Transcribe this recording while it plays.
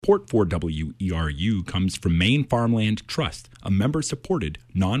Support for WERU comes from Maine Farmland Trust, a member-supported,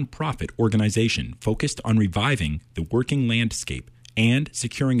 non-profit organization focused on reviving the working landscape and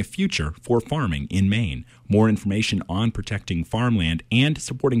securing a future for farming in Maine. More information on protecting farmland and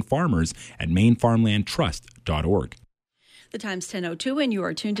supporting farmers at mainfarmlandtrust.org. The time's 10:02, and you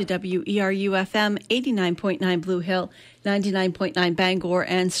are tuned to WERU-FM 89.9 Blue Hill, 99.9 Bangor,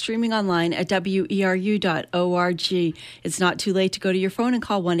 and streaming online at WERU.org. It's not too late to go to your phone and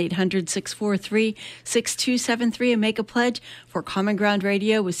call 1-800-643-6273 and make a pledge for Common Ground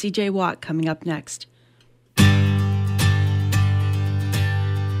Radio with CJ Watt coming up next.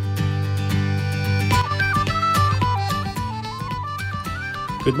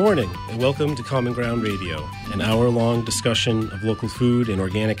 Good morning, and welcome to Common Ground Radio, an hour-long discussion of local food and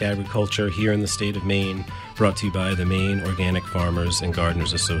organic agriculture here in the state of Maine, brought to you by the Maine Organic Farmers and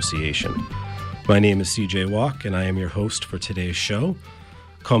Gardeners Association. My name is CJ Walk, and I am your host for today's show.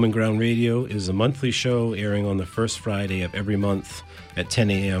 Common Ground Radio is a monthly show airing on the first Friday of every month at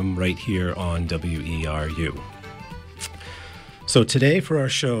 10 a.m. right here on WERU. So today for our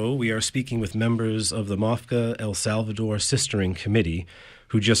show, we are speaking with members of the MOFGA El Salvador Sistering Committee,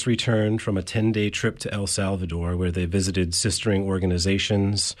 who just returned from a 10-day trip to El Salvador where they visited sistering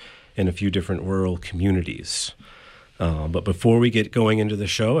organizations in a few different rural communities. But before we get going into the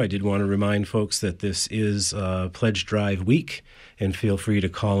show, I did want to remind folks that this is Pledge Drive Week, and feel free to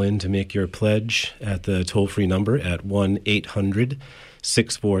call in to make your pledge at the toll-free number at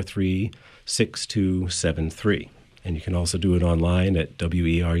 1-800-643-6273. And you can also do it online at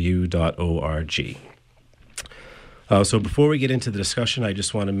weru.org. So before we get into the discussion, I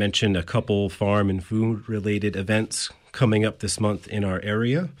just want to mention a couple farm and food-related events coming up this month in our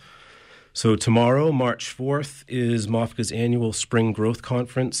area. So tomorrow, March 4th, is MOFGA's annual Spring Growth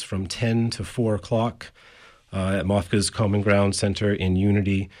Conference from 10 to 4 o'clock at MOFGA's Common Ground Center in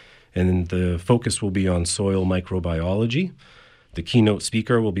Unity, and the focus will be on soil microbiology. The keynote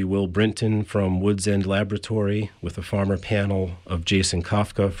speaker will be Will Brinton from Woods End Laboratory, with a farmer panel of Jason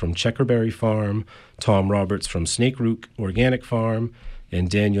Kafka from Checkerberry Farm, Tom Roberts from Snake Root Organic Farm, and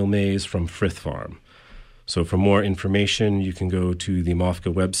Daniel Mays from Frith Farm. So for more information, you can go to the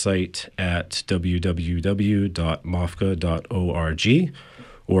MOFGA website at www.mofga.org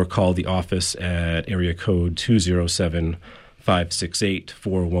or call the office at area code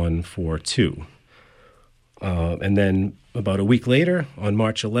 207-568-4142. And then about a week later, on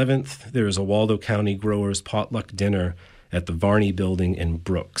March 11th, there is a Waldo County Growers Potluck Dinner at the Varney Building in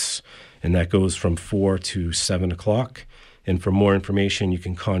Brooks, and that goes from 4 to 7 o'clock. And for more information, you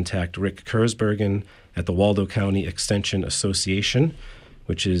can contact Rick Kurzbergen at the Waldo County Extension Association,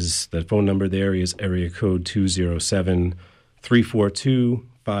 which is, the phone number there is area code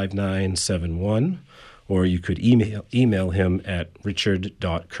 207-342-5971. Or you could email him at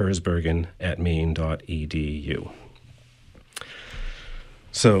richard.kurzbergen@maine.edu.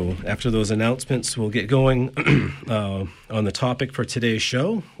 So after those announcements, we'll get going on the topic for today's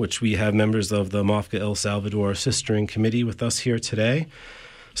show, which we have members of the MOFGA El Salvador Sistering Committee with us here today.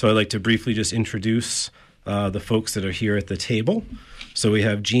 So I'd like to briefly just introduce the folks that are here at the table. So we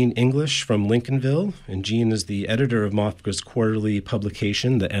have Jean English from Lincolnville, and Jean is the editor of MOFGA's quarterly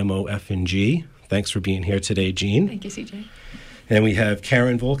publication, the MOF&G. Thanks for being here today, Jean. Thank you, CJ. And we have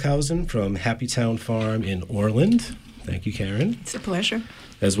Karen Volkhausen from Happy Town Farm in Orland. Thank you, Karen. It's a pleasure.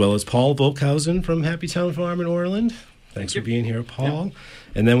 As well as Paul Volkhausen from Happy Town Farm in Orland. Thanks for being here, Paul. Yeah.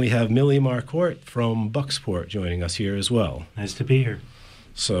 And then we have Millie Marquardt from Bucksport joining us here as well. Nice to be here.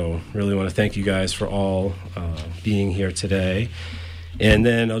 So really want to thank you guys for all being here today. And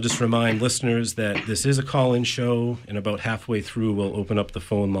then I'll just remind listeners that this is a call-in show, and about halfway through we'll open up the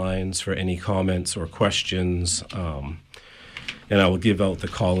phone lines for any comments or questions, and I will give out the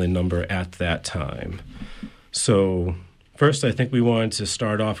call-in number at that time. So first, I think we wanted to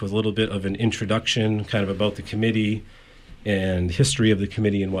start off with a little bit of an introduction, kind of about the committee and history of the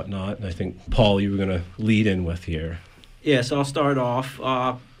committee and whatnot. And I think, Paul, you were going to lead in with here. Yes, I'll start off.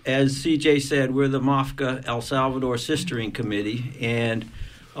 As CJ said, we're the MOFGA El Salvador Sistering Committee, and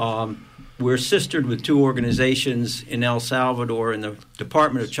we're sistered with two organizations in El Salvador in the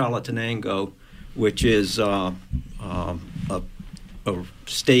Department of Chalatenango, which is a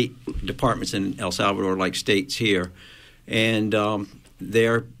state departments in El Salvador like states here. And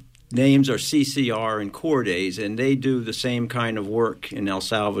their names are CCR and Cordays, and they do the same kind of work in El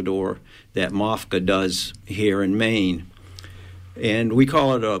Salvador that MOFGA does here in Maine. And we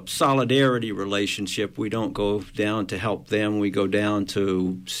call it a solidarity relationship. We don't go down to help them. We go down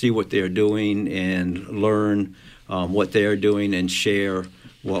to see what they're doing and learn what they're doing and share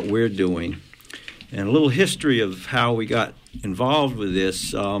what we're doing. And a little history of how we got involved with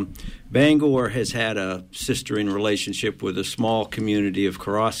this. Bangor has had a sistering relationship with a small community of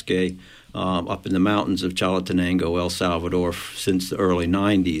Carrasque up in the mountains of Chalatenango, El Salvador, since the early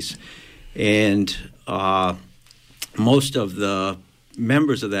 90s. And most of the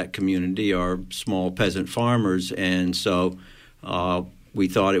members of that community are small peasant farmers, and so we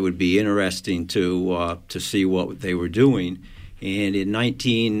thought it would be interesting to see what they were doing. And in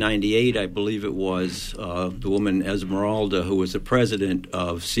 1998, I believe it was, the woman Esmeralda, who was the president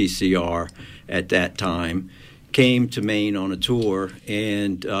of CCR at that time, came to Maine on a tour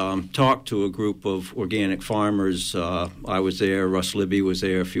and talked to a group of organic farmers. I was there, Russ Libby was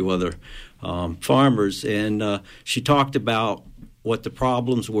there, a few other farmers, and she talked about what the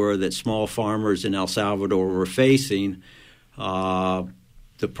problems were that small farmers in El Salvador were facing.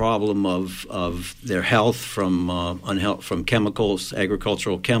 The problem of their health from chemicals,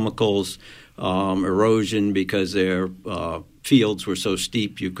 agricultural chemicals, erosion because their fields were so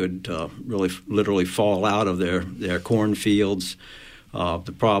steep you could literally fall out of their cornfields.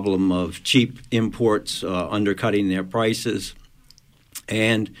 The problem of cheap imports undercutting their prices.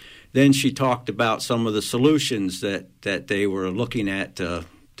 And then she talked about some of the solutions that they were looking at to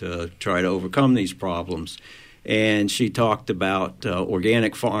try to overcome these problems. And she talked about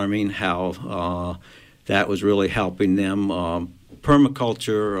organic farming, how that was really helping them.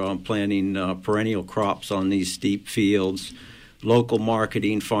 Permaculture, planting perennial crops on these steep fields, local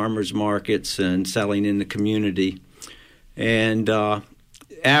marketing, farmers markets, and selling in the community. And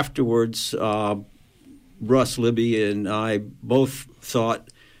afterwards, Russ Libby and I both thought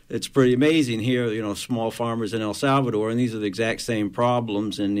it's pretty amazing here, small farmers in El Salvador, and these are the exact same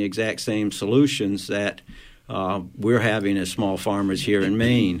problems and the exact same solutions that we're having as small farmers here in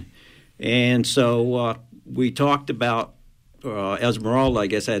Maine. And so we talked about, Esmeralda, I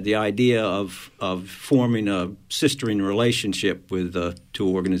guess, had the idea of forming a sistering relationship with two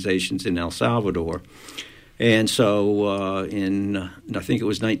organizations in El Salvador. And so in, I think it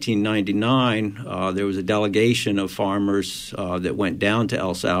was 1999, there was a delegation of farmers that went down to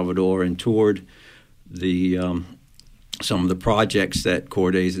El Salvador and toured some of the projects that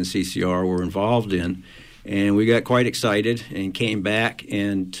Cordes and CCR were involved in. And we got quite excited and came back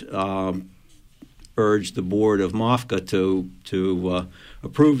and urged the board of MOFGA to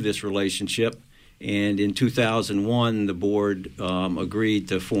approve this relationship. And in 2001, the board agreed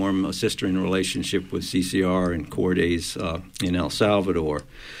to form a sistering relationship with CCR and Cordes in El Salvador.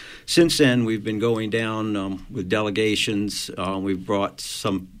 Since then, we've been going down with delegations. We've brought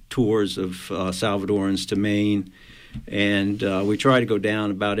some tours of Salvadorans to Maine. And we try to go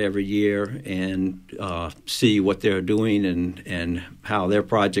down about every year and see what they're doing and how their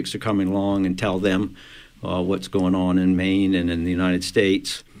projects are coming along and tell them what's going on in Maine and in the United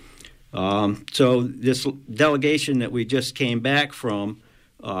States. So this delegation that we just came back from,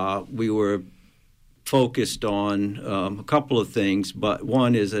 we were focused on a couple of things, but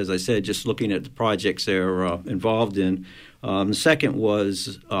one is, as I said, just looking at the projects they're involved in. The second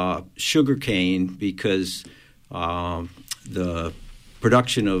was sugarcane, because the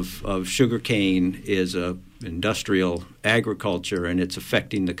production of sugarcane is industrial agriculture, and it's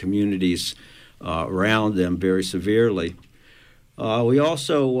affecting the communities around them very severely. We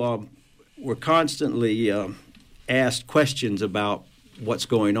also were constantly asked questions about what's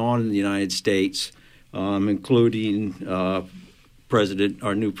going on in the United States, including our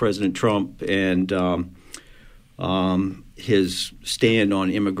new President Trump and his stand on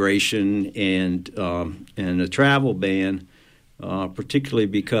immigration and a travel ban, particularly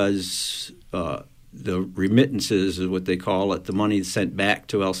because the remittances is what they call it, the money sent back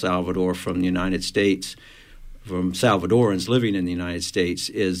to El Salvador from the United States, from Salvadorans living in the United States,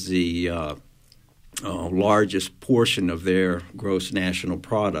 is the largest portion of their gross national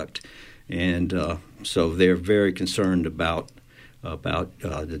product. And so they're very concerned about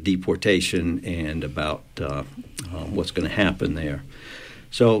the deportation and about what's going to happen there.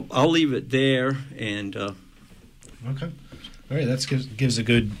 So I'll leave it there. And okay, all right. That gives a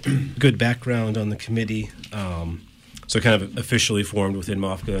good background on the committee. So kind of officially formed within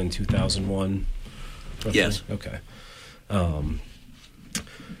MOFGA in 2001. Roughly? Yes. Okay.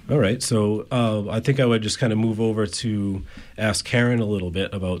 All right, so I think I would just kind of move over to ask Karen a little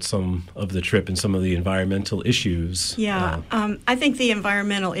bit about some of the trip and some of the environmental issues. Yeah, I think the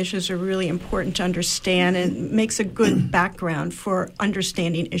environmental issues are really important to understand and makes a good background for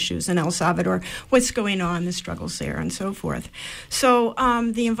understanding issues in El Salvador, what's going on, the struggles there, and so forth. So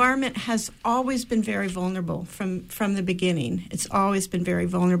the environment has always been very vulnerable from the beginning. It's always been very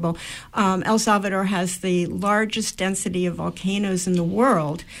vulnerable. El Salvador has the largest density of volcanoes in the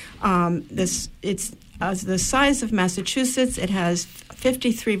world. It's the size of Massachusetts. It has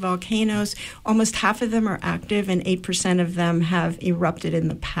 53 volcanoes. Almost half of them are active, and 8% of them have erupted in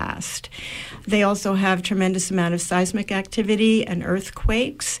the past. They also have tremendous amount of seismic activity and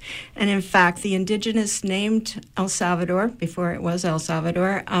earthquakes. And in fact, the indigenous named El Salvador, before it was El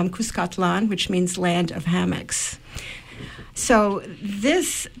Salvador, Cuscatlan, which means land of hammocks. So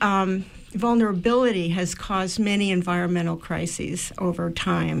this vulnerability has caused many environmental crises over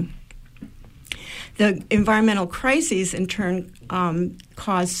time. The environmental crises, in turn,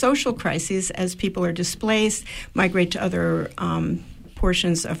 cause social crises as people are displaced, migrate to other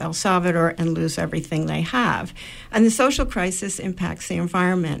portions of El Salvador, and lose everything they have. And the social crisis impacts the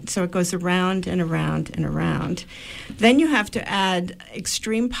environment, so it goes around and around and around. Then you have to add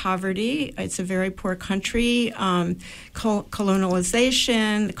extreme poverty. It's a very poor country.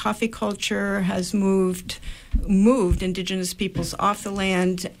 Colonialization, the coffee culture has moved indigenous peoples off the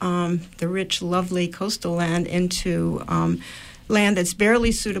land, the rich, lovely coastal land, into land that's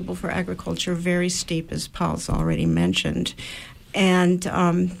barely suitable for agriculture, very steep, as Paul's already mentioned. And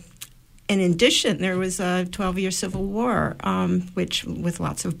in addition, there was a 12-year civil war, which with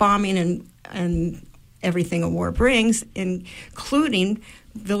lots of bombing and everything a war brings, including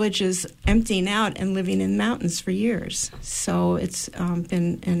villages emptying out and living in mountains for years. So it's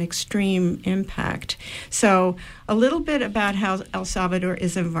been an extreme impact. So a little bit about how El Salvador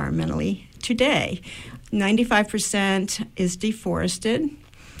is environmentally today. 95% is deforested.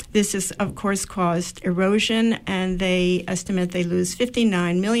 This has, of course, caused erosion, and they estimate they lose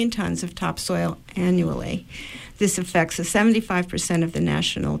 59 million tons of topsoil annually. This affects 75% of the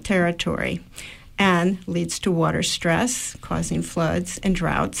national territory and leads to water stress, causing floods and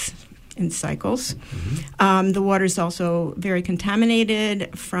droughts in cycles. Mm-hmm. The water is also very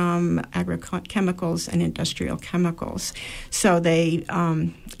contaminated from agrochemicals and industrial chemicals. So they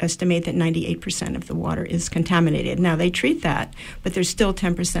estimate that 98% of the water is contaminated. Now, they treat that, but there's still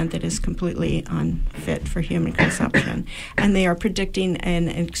 10% that is completely unfit for human consumption. And they are predicting an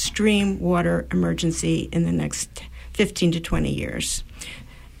extreme water emergency in the next 15 to 20 years.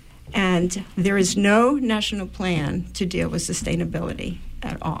 And there is no national plan to deal with sustainability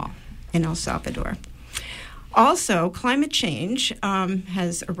at all in El Salvador. Also, climate change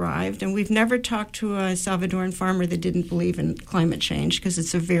has arrived, and we've never talked to a Salvadoran farmer that didn't believe in climate change, because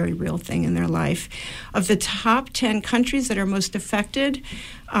it's a very real thing in their life. Of the top 10 countries that are most affected,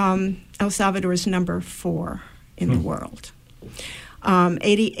 El Salvador is number 4 in the world.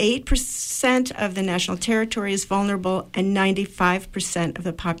 88% of the national territory is vulnerable, and 95% of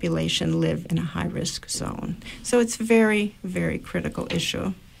the population live in a high-risk zone. So it's a very, very critical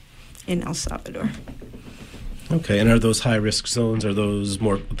issue in El Salvador. Okay, and are those high-risk zones, are those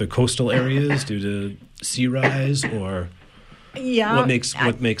more the coastal areas due to sea rise, or what makes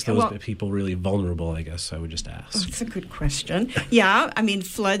those people really vulnerable, I guess I would just ask? That's a good question. Yeah, I mean,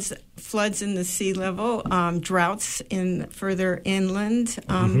 floods in the sea level, droughts in further inland,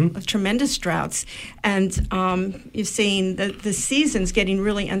 tremendous droughts, and you're seeing the seasons getting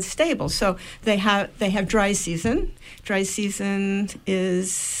really unstable. So they have dry season. Dry season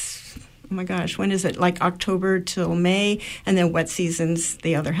is, oh my gosh, when is it? Like October till May, and then wet season's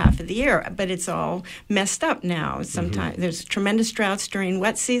the other half of the year. But it's all messed up now. Sometimes there's tremendous droughts during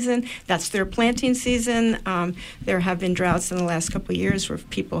wet season. That's their planting season. There have been droughts in the last couple of years where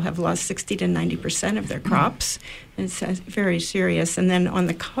people have lost 60 to 90% of their crops. It's very serious. And then on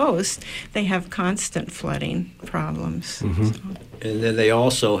the coast, they have constant flooding problems. Mm-hmm. So. And then they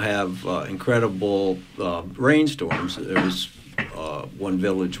also have incredible rainstorms. There was one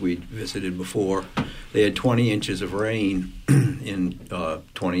village we visited before. They had 20 inches of rain in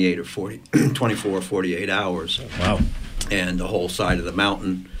 24 or 48 hours. Wow. And the whole side of the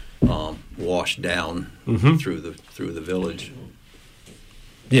mountain washed down through the village.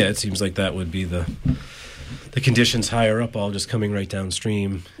 Yeah, it seems like that would be the conditions higher up, all just coming right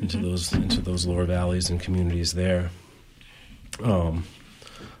downstream into those lower valleys and communities there.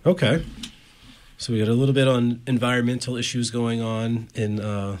 Okay. So we got a little bit on environmental issues going on in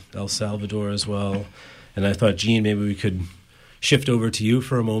El Salvador as well. And I thought, Jean, maybe we could shift over to you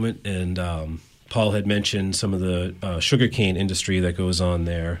for a moment. And Paul had mentioned some of the sugarcane industry that goes on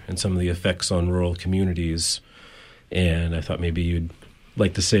there and some of the effects on rural communities. And I thought maybe you'd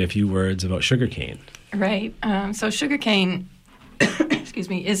like to say a few words about sugarcane. Right. So sugarcane,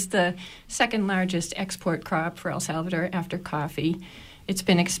 is the second largest export crop for El Salvador after coffee. It's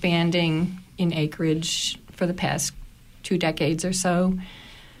been expanding in acreage for the past 2 decades or so.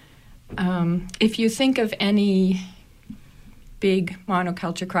 If you think of any big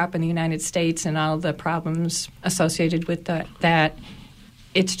monoculture crop in the United States and all the problems associated with that,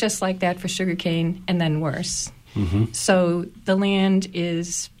 it's just like that for sugarcane, and then worse. Mm-hmm. So the land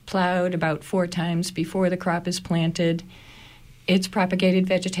is plowed about 4 times before the crop is planted. It's propagated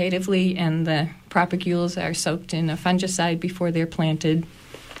vegetatively, and the propagules are soaked in a fungicide before they're planted.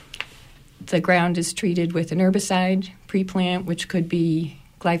 The ground is treated with an herbicide pre-plant, which could be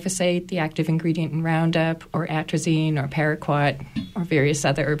glyphosate, the active ingredient in Roundup, or atrazine, or paraquat, or various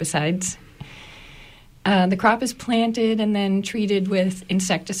other herbicides. The crop is planted and then treated with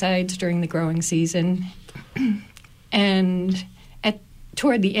insecticides during the growing season. And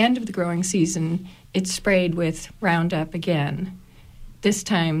toward the end of the growing season, it's sprayed with Roundup again. This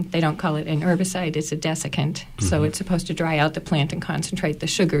time, they don't call it an herbicide, it's a desiccant. Mm-hmm. So it's supposed to dry out the plant and concentrate the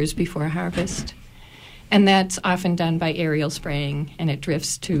sugars before harvest. And that's often done by aerial spraying, and it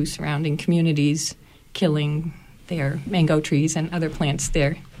drifts to surrounding communities, killing their mango trees and other plants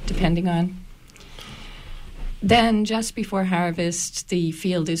they're depending on. Then, just before harvest, the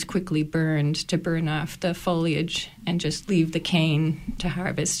field is quickly burned to burn off the foliage and just leave the cane to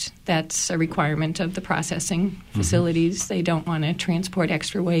harvest. That's a requirement of the processing facilities. They don't want to transport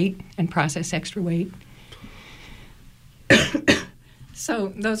extra weight and process extra weight.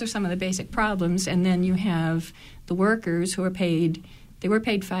 So those are some of the basic problems. And then you have the workers who are paid, they were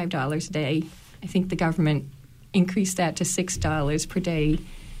paid $5 a day. I think the government increased that to $6 per day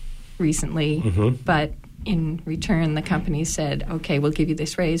recently. Mm-hmm. But in return, the company said, okay, we'll give you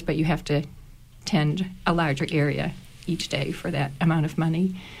this raise, but you have to tend a larger area each day for that amount of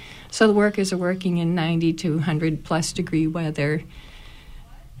money. So the workers are working in 90 to 100-plus degree weather,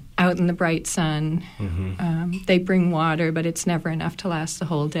 out in the bright sun. Mm-hmm. They bring water, but it's never enough to last the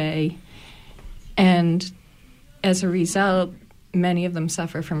whole day. And as a result, many of them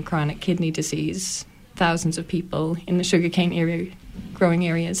suffer from chronic kidney disease. Thousands of people in the sugarcane area, growing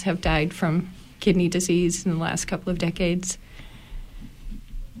areas have died from kidney disease in the last couple of decades.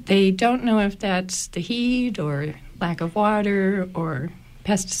 They don't know if that's the heat or lack of water or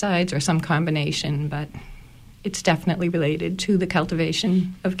pesticides or some combination, but it's definitely related to the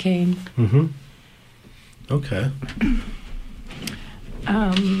cultivation of cane. Mm-hmm. Okay.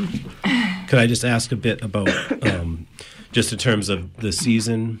 Could I just ask a bit about, just in terms of the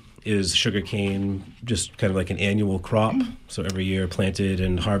season, is sugarcane just kind of like an annual crop? So every year planted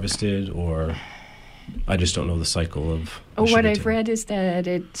and harvested, or I just don't know the cycle of what I've read is that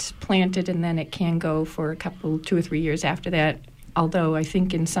it's planted and then it can go for 2 or 3 years after that. Although I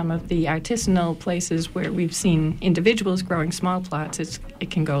think in some of the artisanal places where we've seen individuals growing small plots, it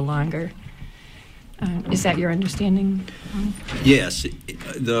can go longer. Is that your understanding? Yes.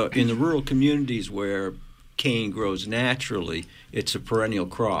 In the rural communities where cane grows naturally, it's a perennial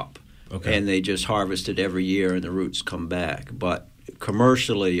crop. Okay. And they just harvest it every year and the roots come back. But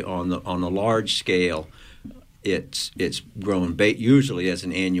commercially, on a large scale, it's grown usually as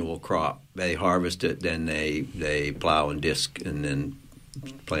an annual crop. They harvest it, then they plow and disc, and then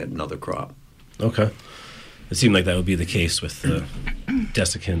plant another crop. Okay. It seemed like that would be the case with the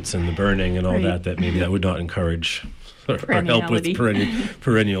desiccants and the burning and all right. that maybe that would not encourage or help with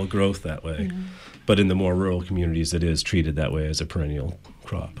perennial growth that way. Yeah. But in the more rural communities, it is treated that way as a perennial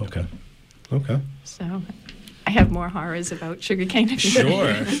crop. Okay. So I have more horrors about sugarcane.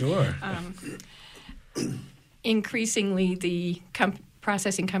 Sure. Increasingly, the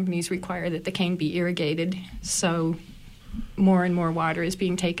processing companies require that the cane be irrigated, so more and more water is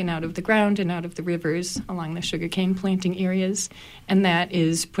being taken out of the ground and out of the rivers along the sugarcane planting areas, and that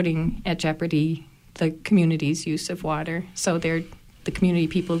is putting at jeopardy the community's use of water. So the community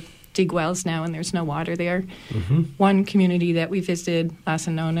people dig wells now, and there's no water there. Mm-hmm. One community that we visited, Las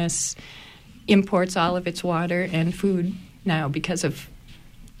Anonas, imports all of its water and food now because of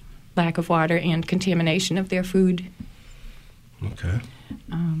lack of water and contamination of their food. Okay.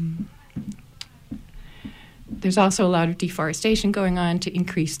 There's also a lot of deforestation going on to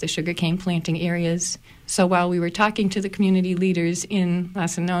increase the sugarcane planting areas. So while we were talking to the community leaders in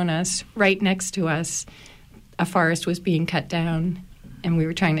Las Anonas, right next to us, a forest was being cut down, and we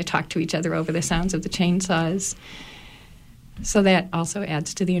were trying to talk to each other over the sounds of the chainsaws. So that also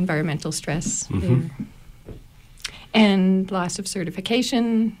adds to the environmental stress there. And loss of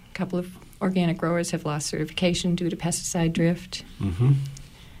certification. A couple of organic growers have lost certification due to pesticide drift. Mm-hmm.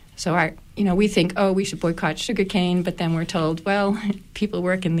 So we think, we should boycott sugarcane, but then we're told, well, people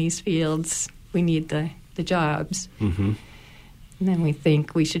work in these fields. We need the jobs. Mm-hmm. And then we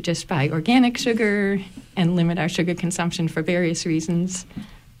think we should just buy organic sugar and limit our sugar consumption for various reasons.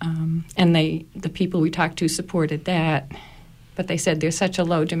 And the people we talked to supported that. But they said there's such a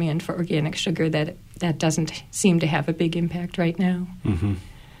low demand for organic sugar that doesn't seem to have a big impact right now. Mm-hmm.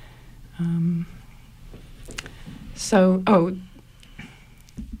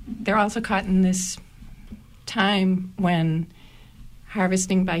 they're also caught in this time when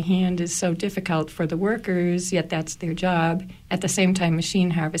harvesting by hand is so difficult for the workers, yet that's their job. At the same time,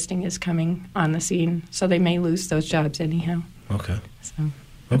 machine harvesting is coming on the scene, so they may lose those jobs anyhow. Okay. So,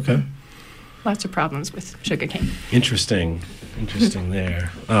 Okay. lots of problems with sugarcane. Interesting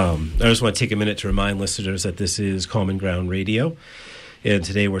there. I just want to take a minute to remind listeners that this is Common Ground Radio, and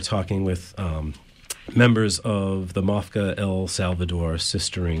today we're talking with members of the MOFGA El Salvador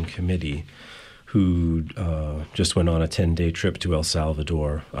Sistering Committee, who just went on a 10-day trip to El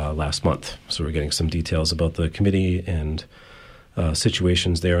Salvador last month. So we're getting some details about the committee and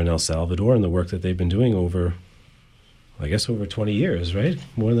situations there in El Salvador and the work that they've been doing over 20 years, right?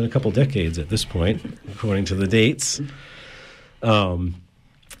 More than a couple decades at this point, according to the dates. So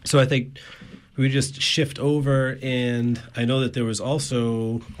I think we just shift over, and I know that there was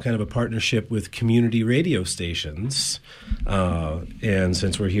also kind of a partnership with community radio stations. And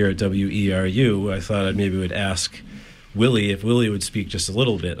since we're here at WERU, I thought I maybe would ask Willie if Willie would speak just a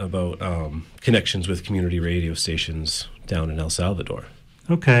little bit about connections with community radio stations down in El Salvador.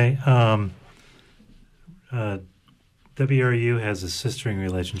 Okay. WRU has a sistering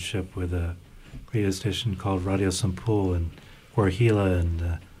relationship with a radio station called Radio Sampul in Guajila in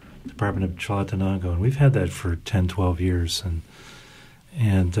the Department of Chalatenango, and we've had that for 10, 12 years.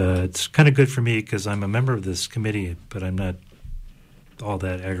 And it's kind of good for me because I'm a member of this committee, but I'm not all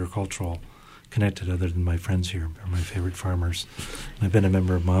that agricultural connected other than my friends here are my favorite farmers. And I've been a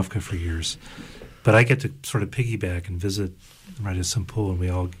member of MOFGA for years. But I get to sort of piggyback and visit Radio Sampul, and we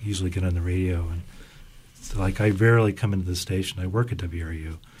all usually get on the radio. And it's like I rarely come into the station. I work at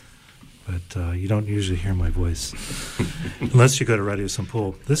WRU, but you don't usually hear my voice unless you go to Radio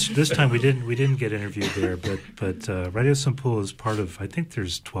Sampul. This time we didn't get interviewed there, but Radio Sampul is part of, I think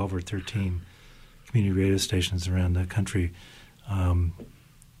there's 12 or 13 community radio stations around the country.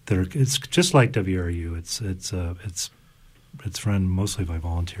 It's just like WRU. It's run mostly by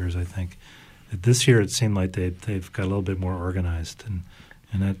volunteers, I think. This year it seemed like they've got a little bit more organized, and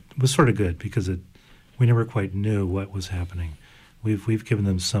that was sort of good because we never quite knew what was happening. We've given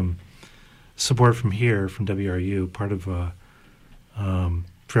them some support from here, from WRU. Part of for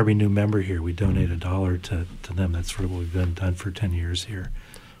every new member here, we donate $1 to them. That's sort of what we've done for 10 years here,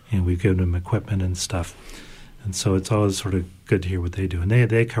 and we've given them equipment and stuff. And so it's always sort of good to hear what they do. And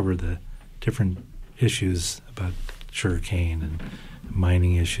they cover the different issues about sugarcane and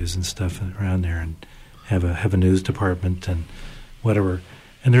mining issues and stuff around there, and have a news department and whatever.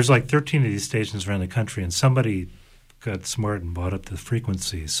 And there's like 13 of these stations around the country, and somebody got smart and bought up the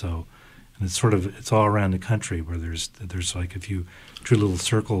frequency. So, and it's all around the country where there's like if you drew little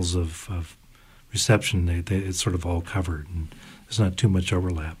circles of reception, it's sort of all covered, and there's not too much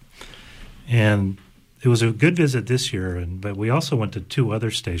overlap. And it was a good visit this year, but we also went to 2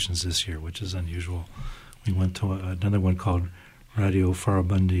 other stations this year, which is unusual. We went to another one called Radio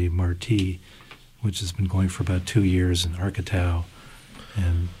Farabundi Marti, which has been going for about 2 years in Arcatao.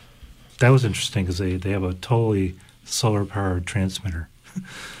 And that was interesting because they have a totally solar-powered transmitter,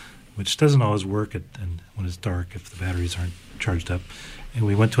 which doesn't always work when it's dark if the batteries aren't charged up. And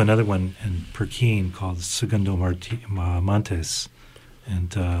we went to another one in Perquin called Segundo Montes, and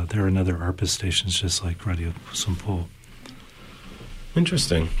they're another ARPA stations just like Radio Sampul.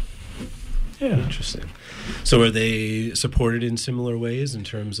 Interesting. Yeah. Interesting. So are they supported in similar ways in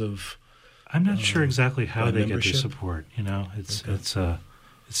terms of? I'm not sure exactly how they membership? get their support.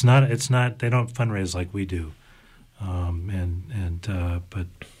 It's not. They don't fundraise like we do, but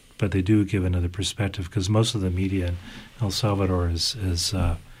they do give another perspective because most of the media in El Salvador is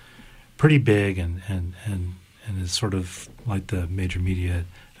pretty big and is sort of like the major media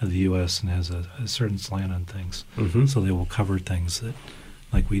of the U.S. and has a certain slant on things. Mm-hmm. So they will cover things that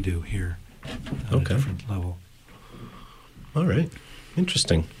like we do here at a different level. All right.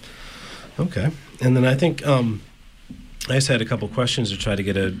 Interesting. Okay. And then I think I just had a couple questions to try to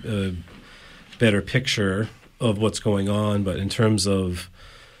get a better picture of what's going on. But in terms of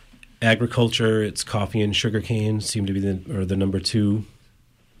agriculture, it's coffee and sugarcane seem to be the number 2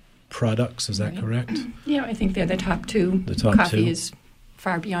 products. Is that correct? Yeah, I think they're the top 2. The top Coffee 2? is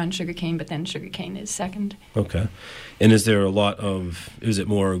far beyond sugarcane, but then sugarcane is second. Okay. And is it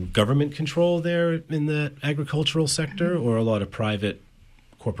more government control there in the agricultural sector or a lot of private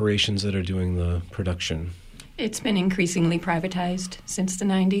corporations that are doing the production? It's been increasingly privatized since the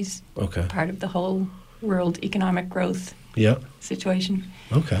 90s. Okay. Part of the whole world economic growth situation.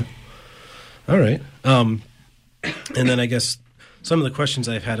 Okay. All right. And then I guess some of the questions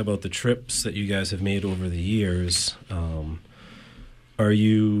I've had about the trips that you guys have made over the years, Do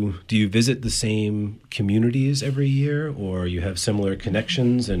you visit the same communities every year, or you have similar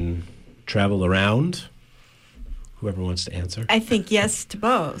connections and travel around? Whoever wants to answer. I think yes to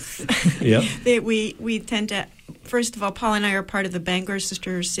both. Yeah. We tend to, first of all, Paul and I are part of the Bangor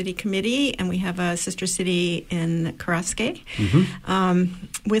Sister City Committee, and we have a sister city in Karasque,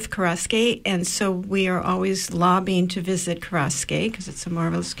 with Karasque, and so we are always lobbying to visit Karasque because it's a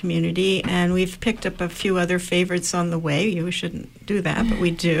marvelous community, and we've picked up a few other favorites on the way. You shouldn't do that, but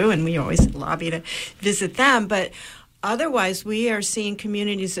we do, and we always lobby to visit them, but otherwise, we are seeing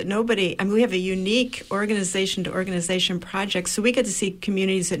communities that we have a unique organization-to-organization project, so we get to see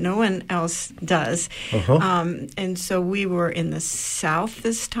communities that no one else does. And so we were in the south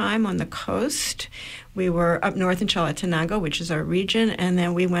this time on the coast. We were up north in Chalatenango, which is our region, and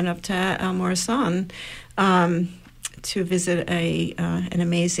then we went up to El Morazon to visit an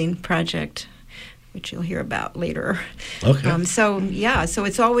amazing project, which you'll hear about later. Okay. So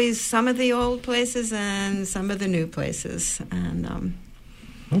it's always some of the old places and some of the new places. And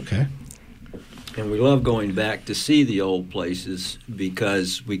Okay. And we love going back to see the old places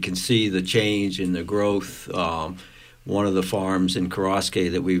because we can see the change in the growth. One of the farms in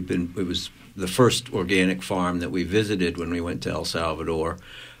Karasque that it was the first organic farm that we visited when we went to El Salvador.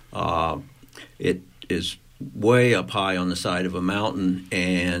 It is way up high on the side of a mountain,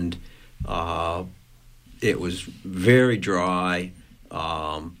 and it was very dry.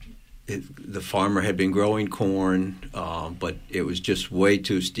 The farmer had been growing corn, but it was just way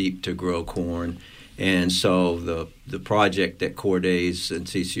too steep to grow corn. And so the project that Cordays and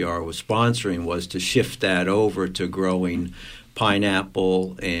CCR was sponsoring was to shift that over to growing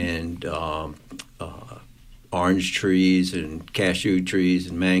pineapple and orange trees and cashew trees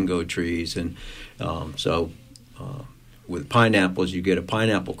and mango trees. And so with pineapples, you get a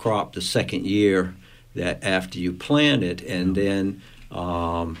pineapple crop the second year that after you plant it, and then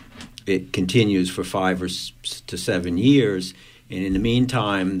it continues for 5 to 7 years. And in the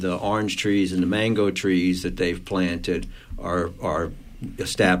meantime, the orange trees and the mango trees that they've planted are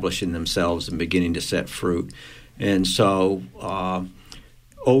establishing themselves and beginning to set fruit. And so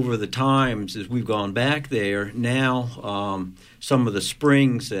over the times, as we've gone back there, now some of the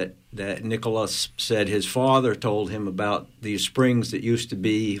springs that Nicholas said his father told him about, these springs that used to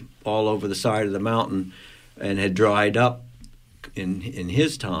be all over the side of the mountain and had dried up in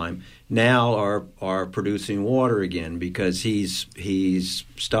his time, now are producing water again because he's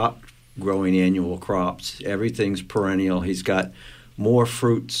stopped growing annual crops. Everything's perennial. He's got more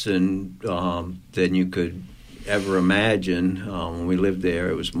fruits than you could ever imagine. When we lived there,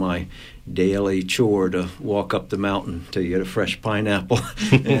 it was my daily chore to walk up the mountain to get a fresh pineapple,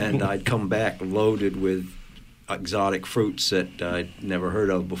 and I'd come back loaded with exotic fruits that I'd never heard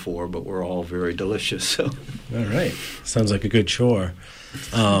of before, but were all very delicious. So, all right, sounds like a good chore.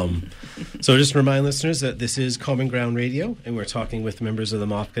 So just to remind listeners that this is Common Ground Radio, and we're talking with members of the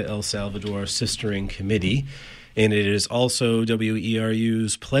MOFGA El Salvador Sistering Committee. And it is also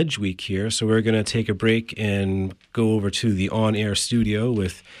WERU's Pledge Week here, so we're going to take a break and go over to the on-air studio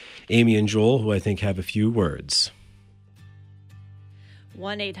with Amy and Joel, who I think have a few words.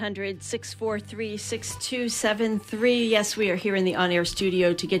 1-800-643-6273. Yes, we are here in the on-air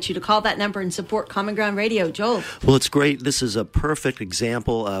studio to get you to call that number and support Common Ground Radio. Joel. Well, it's great. This is a perfect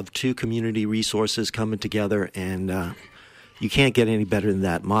example of two community resources coming together, and you can't get any better than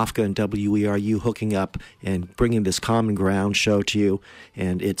that. MOFGA and WERU hooking up and bringing this Common Ground show to you,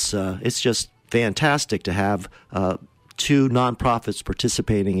 and it's just fantastic to have two nonprofits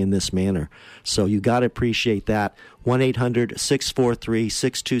participating in this manner. So you got to appreciate that.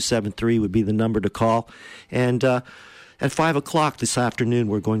 1-800-643-6273 would be the number to call. And at 5 o'clock this afternoon,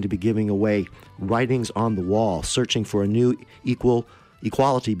 we're going to be giving away Writings on the Wall, Searching for a New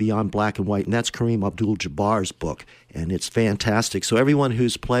Equality Beyond Black and White, and that's Kareem Abdul-Jabbar's book, and it's fantastic. So everyone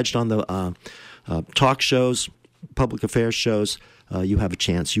who's pledged on the talk shows, public affairs shows, you have a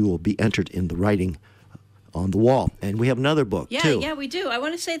chance. You will be entered in the Writing on the Wall. And we have another book, too. Yeah, we do. I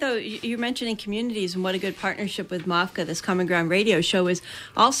want to say, though, you're mentioning communities and what a good partnership with MOFGA, this Common Ground Radio show, is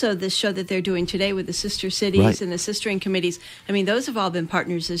also this show that they're doing today with the sister cities and the sistering committees. I mean, those have all been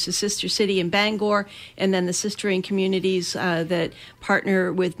partners. There's a sister city in Bangor, and then the sistering communities that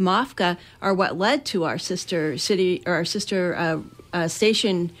partner with MOFGA are what led to our sister city, or our sister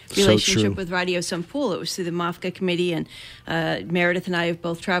station relationship with Radio Sampul. It was through the MOFGA committee, and Meredith and I have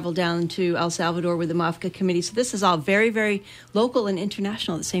both traveled down to El Salvador with the MOFGA committee. So this is all very, very local and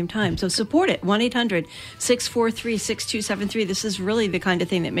international at the same time. So support it. 1-800-643-6273. This is really the kind of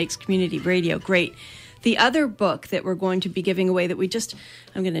thing that makes community radio great. The other book that we're going to be giving away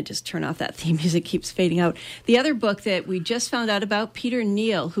I'm going to just turn off that theme music, keeps fading out. The other book that we just found out about, Peter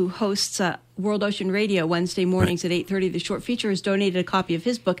Neal, who hosts World Ocean Radio Wednesday mornings at 8:30, the short feature, has donated a copy of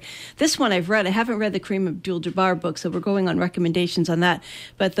his book. This one I've read. I haven't read the Kareem Abdul-Jabbar book, so we're going on recommendations on that.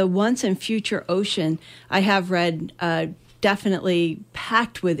 But the Once and Future Ocean, I have read, definitely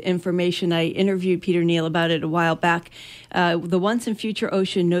packed with information. I interviewed Peter Neal about it a while back. The Once and Future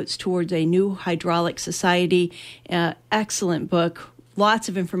Ocean, Notes Towards a New Hydraulic Society. Excellent book. Lots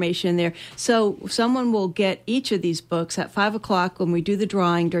of information there. So someone will get each of these books at 5 o'clock when we do the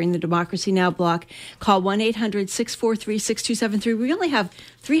drawing during the Democracy Now! Block. Call 1-800-643-6273. We only have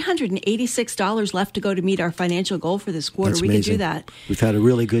 $386 left to go to meet our financial goal for this quarter. That's we amazing. can do that. We've had a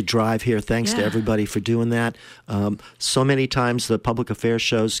really good drive here. Thanks to everybody for doing that. So many times the public affairs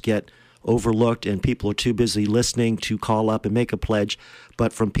shows get overlooked and people are too busy listening to call up and make a pledge.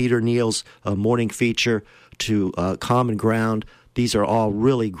 But from Peter Neal's morning feature to Common Ground, these are all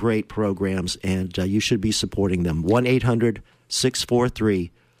really great programs, and you should be supporting them.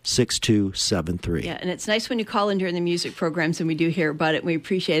 1-800-643-6273. Yeah, and it's nice when you call in during the music programs, and we do hear about it, and we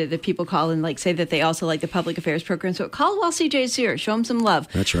appreciate it that people call and say that they also like the public affairs program. So call while CJ's here. Show them some love.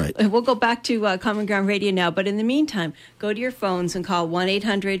 That's right. We'll go back to Common Ground Radio now, but in the meantime, go to your phones and call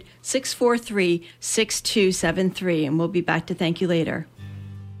 1-800-643-6273, and we'll be back to thank you later.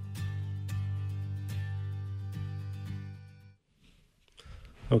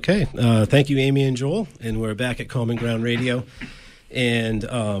 Okay. Thank you, Amy and Joel. And we're back at Common Ground Radio. And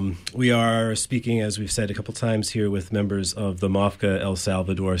we are speaking, as we've said a couple times here, with members of the MOFGA El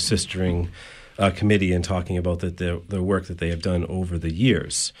Salvador Sistering Committee and talking about the work that they have done over the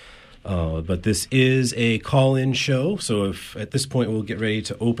years. But this is a call-in show, so if at this point we'll get ready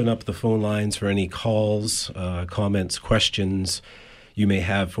to open up the phone lines for any calls, comments, questions you may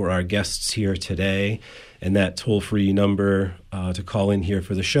have for our guests here today. And that toll-free number to call in here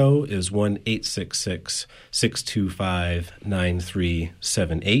for the show is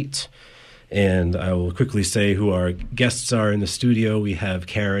 1-866-625-9378. And I will quickly say who our guests are in the studio. We have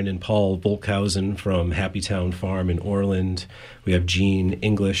Karen and Paul Volkhausen from Happy Town Farm in Orland. We have Jean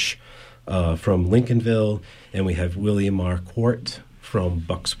English from Lincolnville. And we have William Marquardt from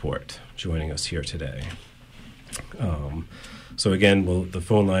Bucksport joining us here today. So again, the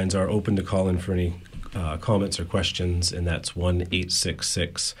phone lines are open to call in for any comments or questions, and that's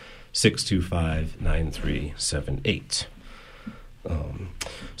 1-866-625-9378.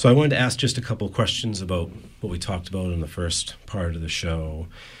 So I wanted to ask just a couple of questions about what we talked about in the first part of the show.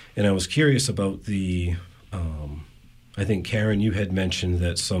 And I was curious about I think, Karen, you had mentioned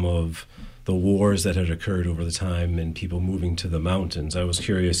that some of the wars that had occurred over the time and people moving to the mountains. I was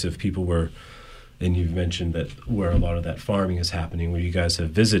curious if people were, and you've mentioned that where a lot of that farming is happening, where you guys have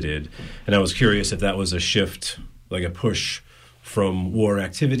visited. And I was curious if that was a shift, like a push from war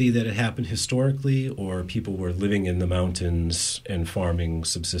activity that had happened historically, or people were living in the mountains and farming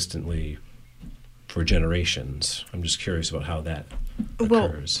subsistently for generations. I'm just curious about how that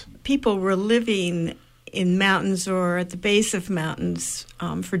occurs. Well, people were living in mountains or at the base of mountains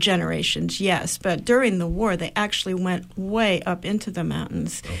for generations, yes. But during the war, they actually went way up into the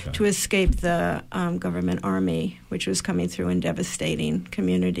mountains to escape the government army, which was coming through and devastating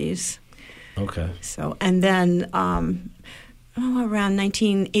communities. Okay. So, and then around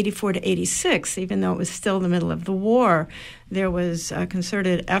 1984 to 86, even though it was still the middle of the war, there was a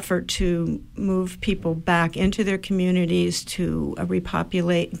concerted effort to move people back into their communities, to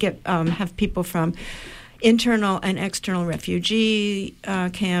repopulate, have people from internal and external refugee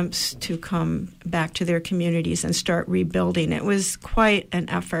camps to come back to their communities and start rebuilding. It was quite an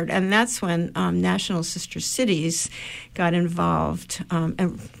effort, and that's when National Sister Cities got involved.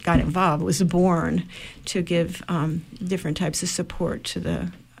 Was born to give different types of support to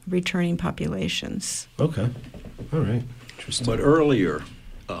the returning populations. Okay, all right, interesting. But earlier,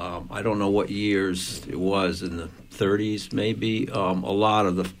 I don't know what years it was, in the 30s maybe, a lot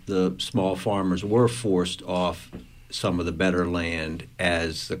of the small farmers were forced off some of the better land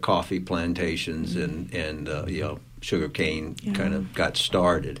as the coffee plantations and sugar cane kind of got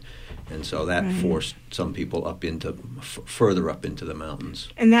started. And so that forced some people up into further up into the mountains.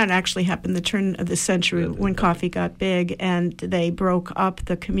 And that actually happened the turn of the century when coffee got big, and they broke up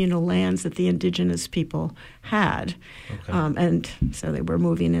the communal lands that the indigenous people had. Okay. And so they were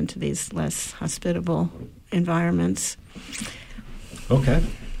moving into these less hospitable environments. Okay.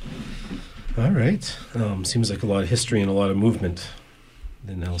 All right. Seems like a lot of history and a lot of movement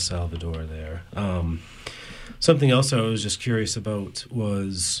in El Salvador there. Something else I was just curious about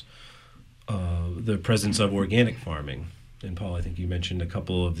was the presence of organic farming and Paul, I think you mentioned a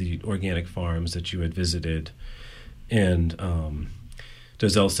couple of the organic farms that you had visited. And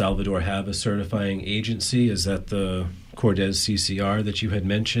does El Salvador have a certifying agency? Is that the Cordes CCR that you had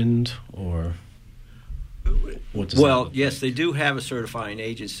mentioned, or what does that look like? Yes, they do have a certifying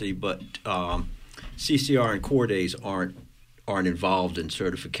agency, but CCR and Cordes aren't involved in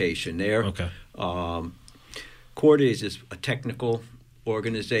certification. There, Okay. Cordes is a technical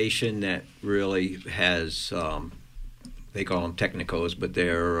organization that really has, they call them technicos, but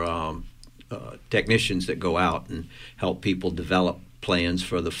they're technicians that go out and help people develop plans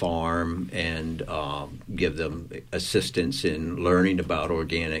for the farm and give them assistance in learning about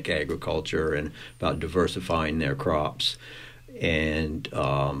organic agriculture and about diversifying their crops. And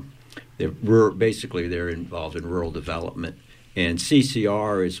they're involved in rural development. And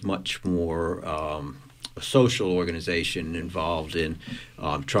CCR is much more a social organization involved in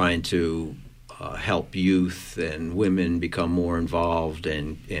trying to help youth and women become more involved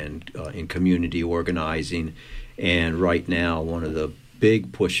and in community organizing. And right now, one of the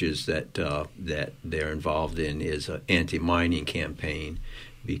big pushes that they're involved in is an anti-mining campaign,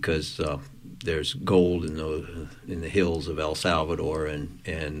 because there's gold in the hills of El Salvador,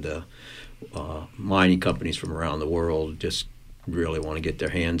 and mining companies from around the world just really want to get their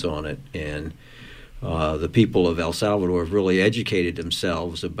hands on it. And the people of El Salvador have really educated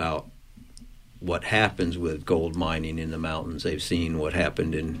themselves about what happens with gold mining in the mountains. They've seen what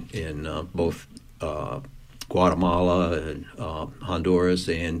happened in both Guatemala and Honduras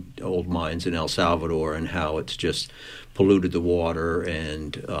and old mines in El Salvador, and how it's just polluted the water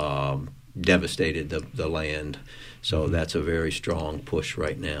and devastated the land. So that's a very strong push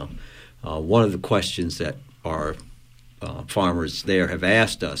right now. One of the questions that our farmers there have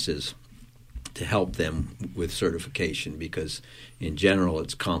asked us is to help them with certification, because in general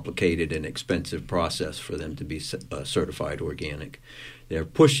it's a complicated and expensive process for them to be certified organic. They're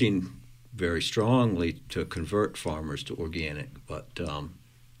pushing very strongly to convert farmers to organic, but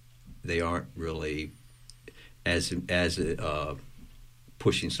they aren't really as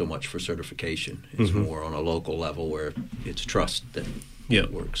pushing so much for certification. It's more on a local level where it's trust that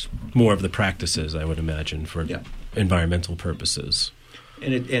works. More of the practices, I would imagine, for environmental purposes.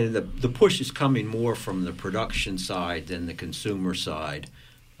 And the push is coming more from the production side than the consumer side.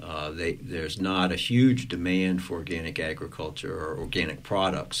 There's not a huge demand for organic agriculture or organic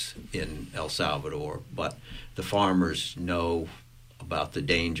products in El Salvador, but the farmers know about the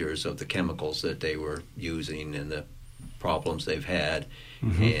dangers of the chemicals that they were using and the problems they've had,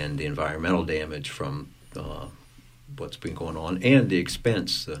 and the environmental damage from what's been going on, and the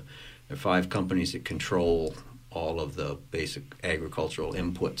expense. There are 5 companies that control all of the basic agricultural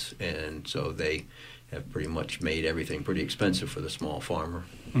inputs, and so they have pretty much made everything pretty expensive for the small farmer.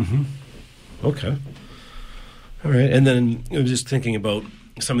 Okay. All right. And then I was just thinking about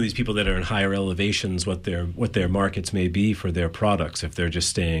some of these people that are in higher elevations, what their markets may be for their products, if they're just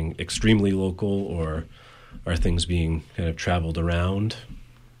staying extremely local, or are things being kind of traveled around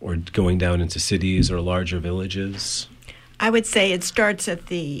or going down into cities or larger villages? I would say it starts at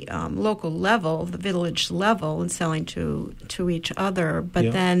the local level, the village level, and selling to each other.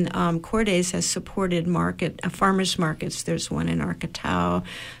 But then Cordes has supported farmers markets. There's one in Arcatao.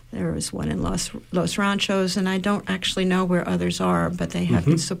 There is one in Los Ranchos, and I don't actually know where others are, but they have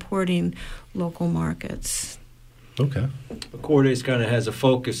been supporting local markets. Okay. Cordes kind of has a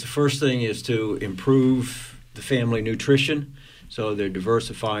focus. The first thing is to improve the family nutrition. So they're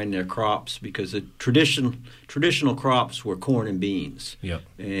diversifying their crops, because the traditional crops were corn and beans. Yep.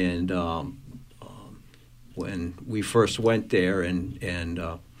 And when we first went there, and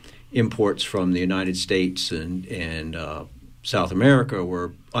imports from the United States and South America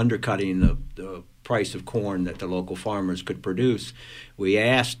were undercutting the price of corn that the local farmers could produce, we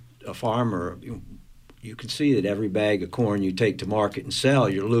asked a farmer, you can see that every bag of corn you take to market and sell,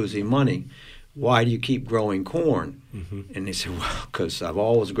 you're losing money. Why do you keep growing corn? And they said, well, because I've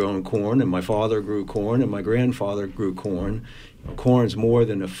always grown corn, and my father grew corn, and my grandfather grew corn. Corn's more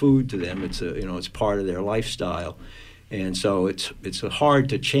than a food to them. It's it's part of their lifestyle. And so it's hard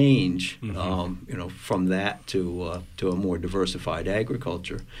to change, from that to a more diversified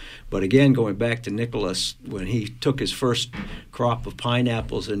agriculture. But again, going back to Nicholas, when he took his first crop of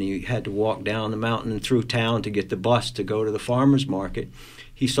pineapples and he had to walk down the mountain and through town to get the bus to go to the farmer's market,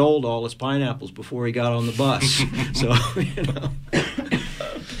 he sold all his pineapples before he got on the bus. So,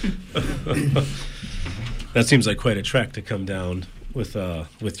 That seems like quite a trek to come down with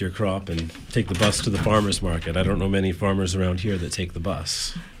your crop and take the bus to the farmer's market. I don't know many farmers around here that take the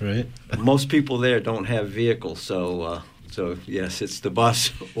bus, right? Most people there don't have vehicles, so yes, it's the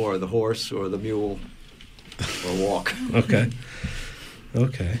bus or the horse or the mule. for a walk. Okay.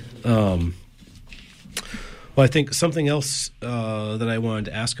 Well, I think something else that I wanted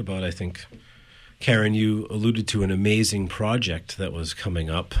to ask about, I think, Karen, you alluded to an amazing project that was coming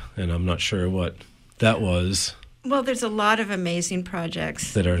up, and I'm not sure what that was. Well, there's a lot of amazing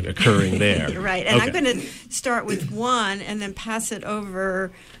projects that are occurring there. Right, and I'm going to start with one and then pass it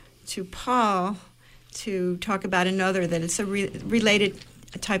over to Paul to talk about another that it's a related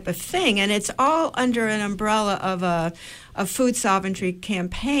type of thing, and it's all under an umbrella of a food sovereignty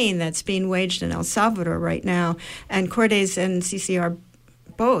campaign that's being waged in El Salvador right now, and Cordes and CCR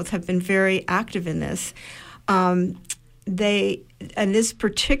both have been very active in this. And this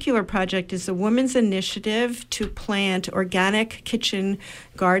particular project is a women's initiative to plant organic kitchen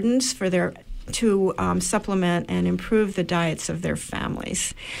gardens to supplement and improve the diets of their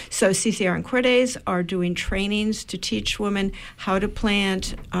families. So CCR and Cordes are doing trainings to teach women how to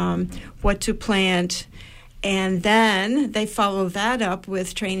plant, what to plant, and then they follow that up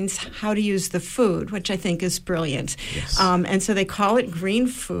with trainings how to use the food, which I think is brilliant. Yes. And so they call it green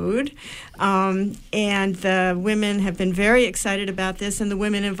food. And the women have been very excited about this, and the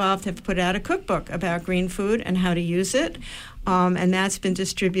women involved have put out a cookbook about green food and how to use it. And that's been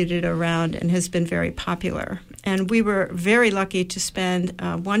distributed around and has been very popular. And we were very lucky to spend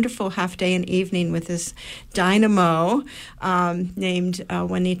a wonderful half day and evening with this dynamo named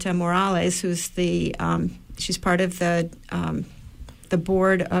Juanita Morales, who's she's part of the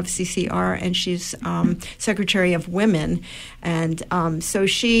board of CCR, and she's Secretary of Women. And so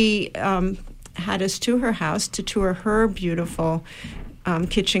she had us to her house to tour her beautiful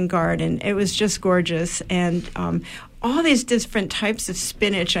kitchen garden. It was just gorgeous. And all these different types of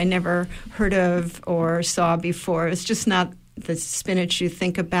spinach I never heard of or saw before. It's just not the spinach you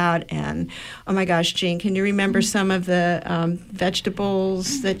think about. And, oh, my gosh, Jean, can you remember some of the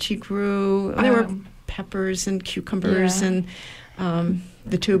vegetables that you grew? There were peppers and cucumbers and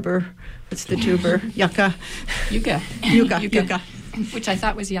the tuber. What's the tuber? Yucca. Yucca. Which I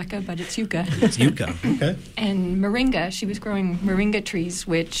thought was yucca, but it's yucca. It's yucca, okay. And moringa. She was growing moringa trees,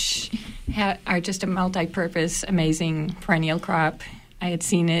 which are just a multi-purpose, amazing perennial crop. I had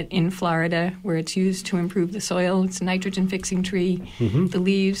seen it in Florida, where it's used to improve the soil. It's a nitrogen-fixing tree. Mm-hmm. The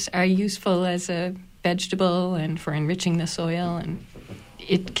leaves are useful as a vegetable and for enriching the soil, and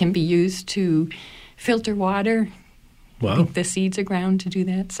it can be used to filter water. Wow. I think the seeds are ground to do